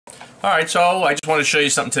Alright, so I just want to show you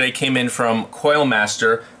something today. Came in from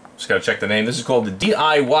CoilMaster. Just gotta check the name. This is called the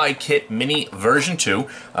DIY Kit Mini version 2.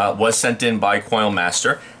 Was sent in by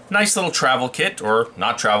CoilMaster. Nice little travel kit, or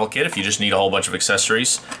not travel kit, if you just need a whole bunch of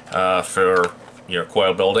accessories for your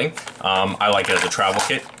coil building. I like it as a travel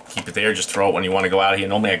kit. Keep it there, just throw it when you want to go out here.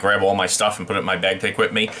 Normally I grab all my stuff and put it in my bag, take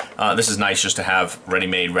with me. This is nice just to have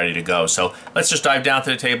ready-made, ready to go. So let's just dive down to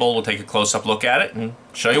the table. We'll take a close-up look at it and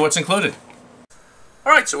show you what's included.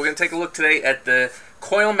 Alright, so we're going to take a look today at the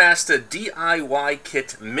CoilMaster DIY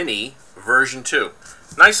Kit Mini version 2.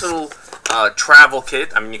 Nice little travel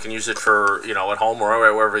kit. I mean, you can use it for, you know, at home or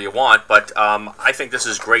wherever you want, but I think this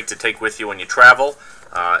is great to take with you when you travel.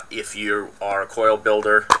 If you are a coil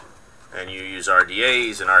builder and you use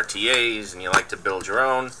RDAs and RTAs and you like to build your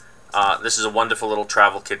own, this is a wonderful little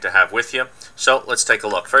travel kit to have with you. So let's take a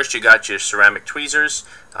look. First, you got your ceramic tweezers.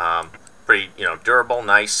 Pretty, durable,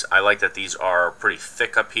 nice. I like that these are pretty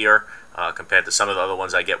thick up here compared to some of the other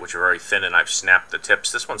ones I get, which are very thin, and I've snapped the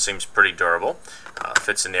tips. This one seems pretty durable.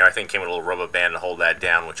 Fits in there. I think it came with a little rubber band to hold that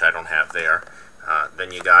down, which I don't have there.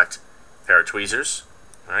 Then you got a pair of tweezers.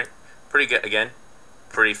 All right, pretty good. Again,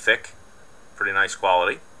 pretty thick, pretty nice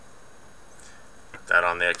quality. Put that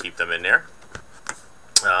on there. Keep them in there.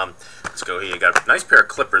 Let's go here. You got a nice pair of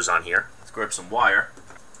clippers on here. Let's grab some wire.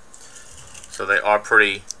 So they are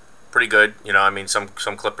pretty good. I mean, some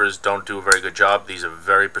clippers don't do a very good job. These are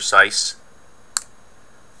very precise.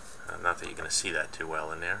 Not that you're going to see that too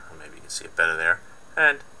well in there. Or maybe you can see it better there.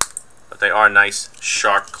 But they are nice,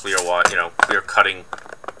 sharp, clear cutting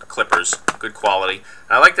clippers. Good quality.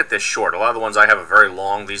 And I like that they're short. A lot of the ones I have are very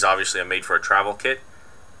long. These obviously are made for a travel kit.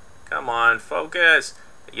 Come on, focus.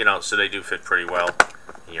 So they do fit pretty well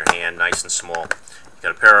in your hand, nice and small. You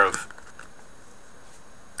got a pair of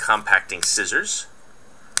compacting scissors.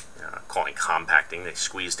 Calling compacting, they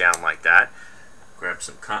squeeze down like that. Grab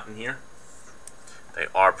some cotton here. They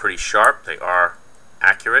are pretty sharp, they are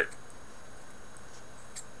accurate.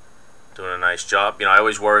 Doing a nice job. I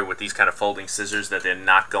always worry with these kind of folding scissors that they're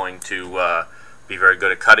not going to be very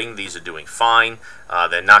good at cutting. These are doing fine.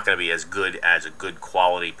 They're not going to be as good as a good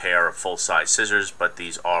quality pair of full-size scissors, but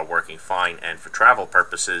these are working fine. And for travel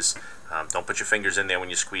purposes, don't put your fingers in there when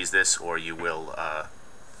you squeeze this, or you will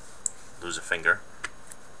lose a finger.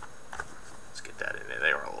 Get that in there.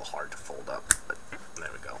 They are a little hard to fold up, but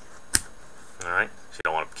there we go. Alright, so you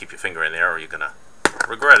don't want to keep your finger in there or you're going to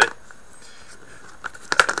regret it.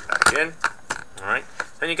 Back in. Alright,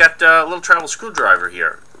 then you got a little travel screwdriver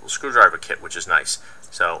here, a little screwdriver kit, which is nice.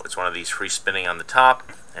 So it's one of these free spinning on the top,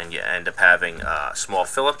 and you end up having small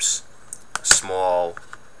Phillips, a small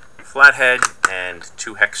flathead, and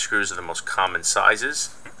 2 hex screws are the most common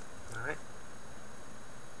sizes. Alright.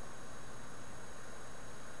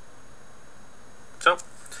 So,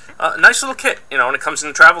 nice little kit, and it comes in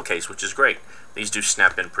a travel case, which is great. These do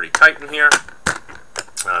snap in pretty tight in here.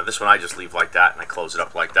 This one I just leave like that, and I close it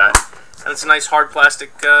up like that. And it's a nice hard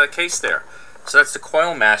plastic case there. So that's the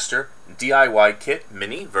CoilMaster DIY Kit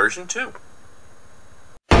Mini version 2.